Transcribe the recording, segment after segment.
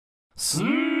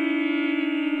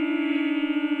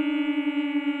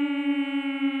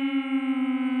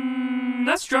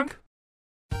SNESdrunk.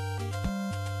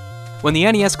 When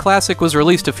the NES Classic was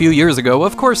released a few years ago,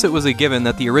 of course it was a given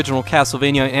that the original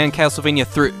Castlevania and Castlevania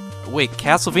 3... Wait,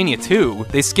 Castlevania 2?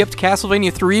 They skipped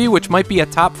Castlevania 3, which might be a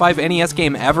top 5 NES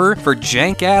game ever, for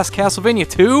jank-ass Castlevania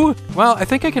 2? Well, I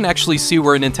think I can actually see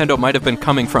where Nintendo might have been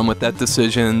coming from with that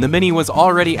decision. The Mini was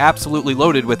already absolutely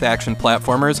loaded with action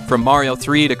platformers, from Mario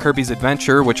 3 to Kirby's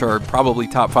Adventure, which are probably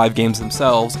top 5 games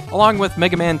themselves, along with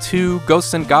Mega Man 2,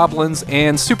 Ghosts and Goblins,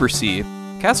 and Super C.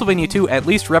 Castlevania 2 at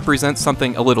least represents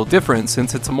something a little different,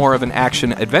 since it's more of an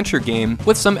action-adventure game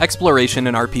with some exploration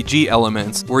and RPG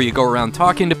elements, where you go around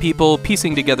talking to people,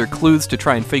 piecing together clues to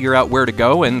try and figure out where to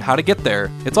go and how to get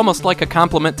there. It's almost like a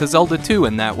compliment to Zelda 2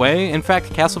 in that way. In fact,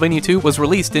 Castlevania 2 was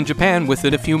released in Japan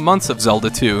within a few months of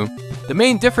Zelda 2. The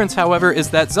main difference, however, is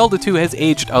that Zelda 2 has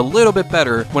aged a little bit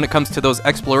better when it comes to those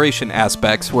exploration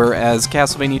aspects, whereas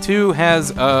Castlevania 2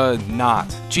 has, not.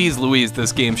 Jeez Louise,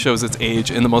 this game shows its age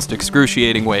in the most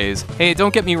excruciating ways. Hey,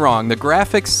 don't get me wrong, the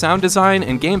graphics, sound design,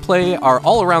 and gameplay are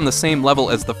all around the same level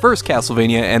as the first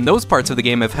Castlevania, and those parts of the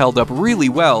game have held up really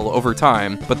well over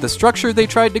time. But the structure they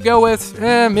tried to go with,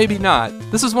 maybe not.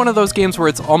 This is one of those games where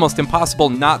it's almost impossible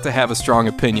not to have a strong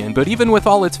opinion, but even with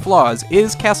all its flaws,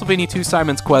 is Castlevania 2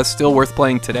 Simon's Quest still worth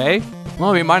playing today?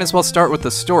 Well, we might as well start with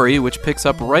the story, which picks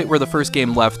up right where the first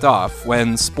game left off,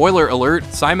 when, spoiler alert,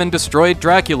 Simon destroyed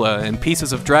Dracula, and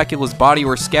pieces of Dracula's body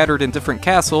were scattered in different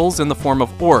castles in the form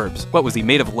of orbs. What, was he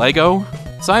made of Lego?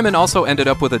 Simon also ended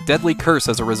up with a deadly curse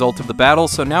as a result of the battle,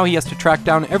 so now he has to track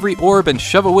down every orb and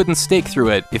shove a wooden stake through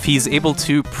it, if he's able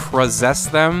to possess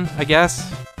them, I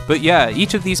guess? But yeah,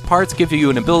 each of these parts give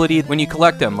you an ability when you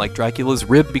collect them, like Dracula's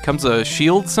rib becomes a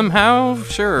shield somehow?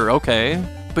 Sure, okay.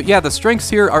 But yeah, the strengths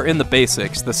here are in the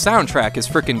basics. The soundtrack is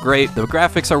freaking great, the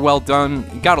graphics are well done,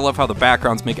 you gotta love how the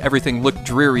backgrounds make everything look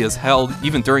dreary as hell,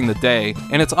 even during the day,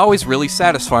 and it's always really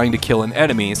satisfying to kill an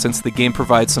enemy, since the game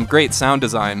provides some great sound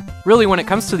design. Really, when it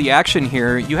comes to the action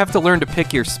here, you have to learn to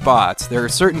pick your spots. There are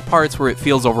certain parts where it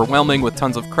feels overwhelming with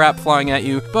tons of crap flying at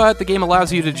you, but the game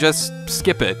allows you to just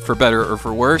skip it, for better or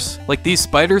for worse. Like these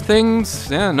spider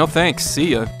things? No thanks,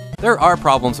 see ya. There are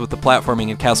problems with the platforming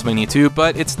in Castlevania 2,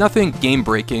 but it's nothing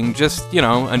game-breaking, just, you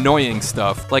know, annoying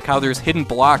stuff, like how there's hidden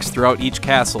blocks throughout each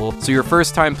castle, so your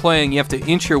first time playing, you have to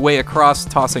inch your way across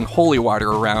tossing holy water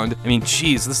around. I mean,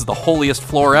 geez, this is the holiest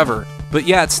floor ever. But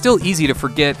yeah, it's still easy to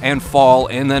forget and fall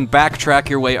and then backtrack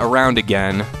your way around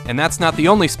again. And that's not the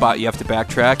only spot you have to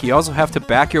backtrack, you also have to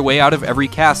back your way out of every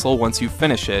castle once you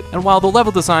finish it. And while the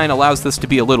level design allows this to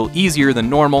be a little easier than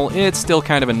normal, it's still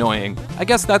kind of annoying. I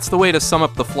guess that's the way to sum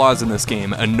up the flaws in this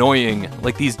game, annoying.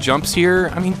 Like these jumps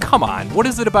here, I mean, come on, what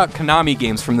is it about Konami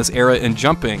games from this era and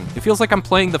jumping? It feels like I'm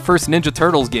playing the first Ninja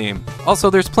Turtles game. Also,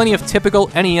 there's plenty of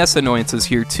typical NES annoyances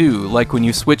here too, like when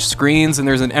you switch screens and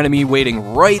there's an enemy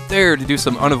waiting right there to do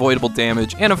some unavoidable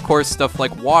damage, and of course stuff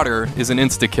like water is an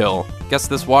insta-kill. Guess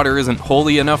this water isn't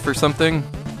holy enough or something?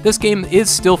 This game is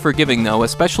still forgiving though,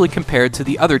 especially compared to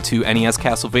the other two NES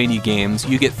Castlevania games.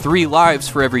 You get 3 lives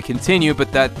for every continue,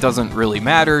 but that doesn't really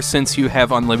matter since you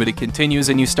have unlimited continues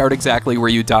and you start exactly where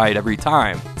you died every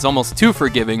time. It's almost too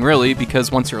forgiving really,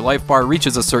 because once your life bar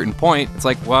reaches a certain point, it's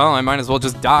like, well, I might as well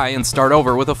just die and start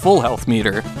over with a full health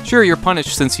meter. Sure, you're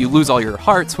punished since you lose all your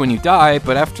hearts when you die,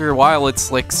 but after a while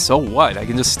it's like, so what? I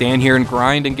can just stand here and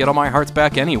grind and get all my hearts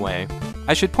back anyway.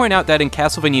 I should point out that in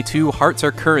Castlevania 2, hearts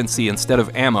are currency instead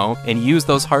of ammo, and you use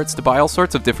those hearts to buy all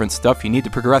sorts of different stuff you need to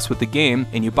progress with the game,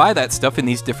 and you buy that stuff in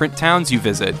these different towns you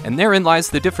visit. And therein lies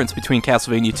the difference between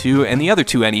Castlevania 2 and the other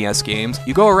two NES games.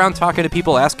 You go around talking to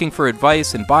people asking for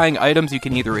advice and buying items you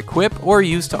can either equip or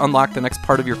use to unlock the next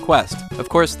part of your quest. Of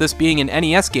course, this being an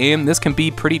NES game, this can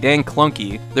be pretty dang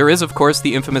clunky. There is, of course,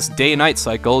 the infamous day-night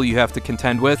cycle you have to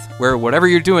contend with, where whatever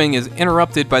you're doing is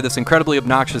interrupted by this incredibly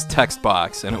obnoxious text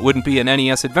box, and it wouldn't be an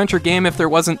NES adventure game if there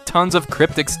wasn't tons of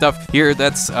cryptic stuff here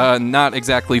that's not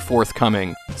exactly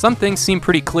forthcoming. Some things seem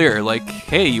pretty clear, like,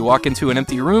 hey, you walk into an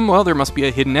empty room, well, there must be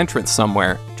a hidden entrance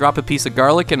somewhere. Drop a piece of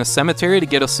garlic in a cemetery to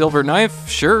get a silver knife?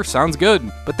 Sure, sounds good.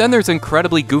 But then there's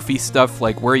incredibly goofy stuff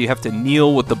like where you have to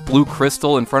kneel with the blue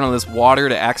crystal in front of this water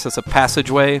to access a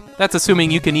passageway. That's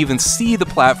assuming you can even see the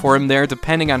platform there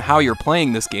depending on how you're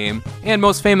playing this game. And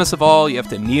most famous of all, you have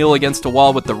to kneel against a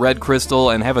wall with the red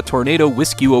crystal and have a tornado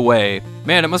whisk you away. way.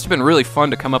 Man, it must have been really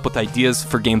fun to come up with ideas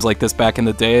for games like this back in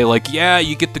the day. Like, yeah,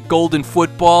 you get the golden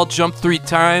football, jump 3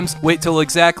 times, wait till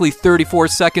exactly 34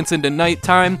 seconds into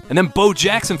nighttime, and then Bo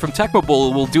Jackson from Tecmo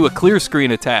Bowl will do a clear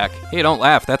screen attack. Hey, don't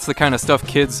laugh, that's the kind of stuff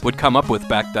kids would come up with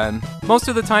back then. Most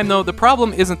of the time though, the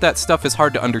problem isn't that stuff is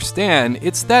hard to understand,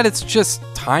 it's that it's just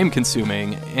time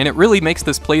consuming, and it really makes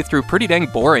this playthrough pretty dang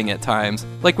boring at times.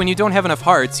 Like when you don't have enough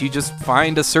hearts, you just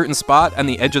find a certain spot on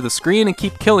the edge of the screen and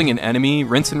keep killing an enemy,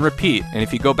 rinse and repeat. And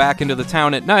if you go back into the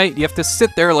town at night, you have to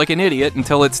sit there like an idiot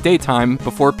until it's daytime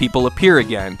before people appear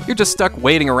again. You're just stuck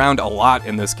waiting around a lot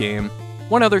in this game.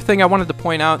 One other thing I wanted to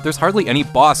point out, there's hardly any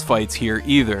boss fights here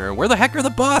either. Where the heck are the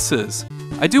bosses?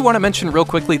 I do want to mention real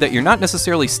quickly that you're not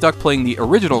necessarily stuck playing the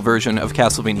original version of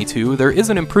Castlevania 2. There is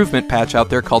an improvement patch out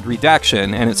there called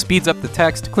Redaction, and it speeds up the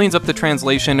text, cleans up the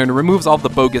translation, and removes all the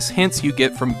bogus hints you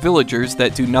get from villagers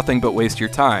that do nothing but waste your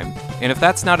time. And if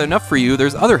that's not enough for you,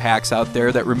 there's other hacks out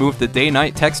there that remove the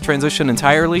day-night text transition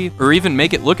entirely, or even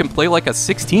make it look and play like a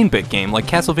 16-bit game, like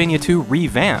Castlevania 2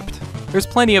 Revamped. There's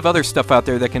plenty of other stuff out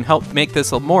there that can help make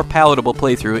this a more palatable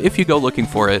playthrough if you go looking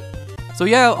for it. So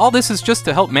yeah, all this is just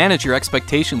to help manage your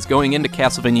expectations going into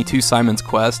Castlevania 2 Simon's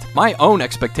Quest. My own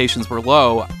expectations were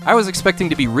low. I was expecting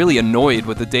to be really annoyed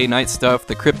with the day-night stuff,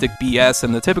 the cryptic BS,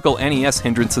 and the typical NES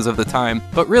hindrances of the time,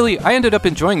 but really, I ended up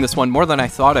enjoying this one more than I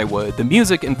thought I would. The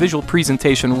music and visual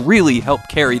presentation really helped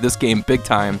carry this game big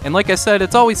time, and like I said,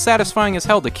 it's always satisfying as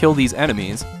hell to kill these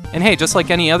enemies. And hey, just like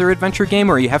any other adventure game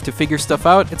where you have to figure stuff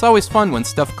out, it's always fun when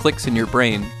stuff clicks in your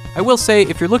brain. I will say,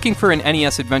 if you're looking for an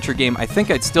NES adventure game, I think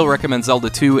I'd still recommend Zelda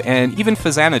 2 and even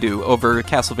Phazanadu over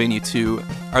Castlevania 2.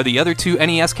 Are the other 2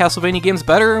 NES Castlevania games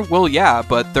better? Well, yeah,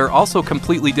 but they're also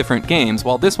completely different games,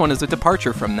 while this one is a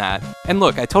departure from that. And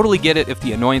look, I totally get it if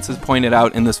the annoyances pointed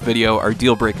out in this video are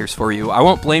deal breakers for you. I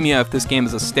won't blame you if this game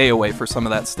is a stay away for some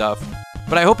of that stuff.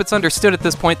 But I hope it's understood at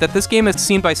this point that this game is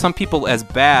seen by some people as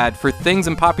bad for things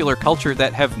in popular culture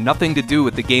that have nothing to do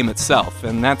with the game itself,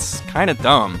 and that's kinda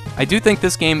dumb. I do think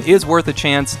this game is worth a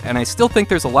chance, and I still think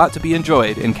there's a lot to be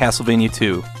enjoyed in Castlevania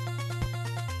 2.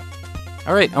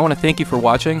 Alright, I want to thank you for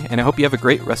watching, and I hope you have a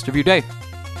great rest of your day.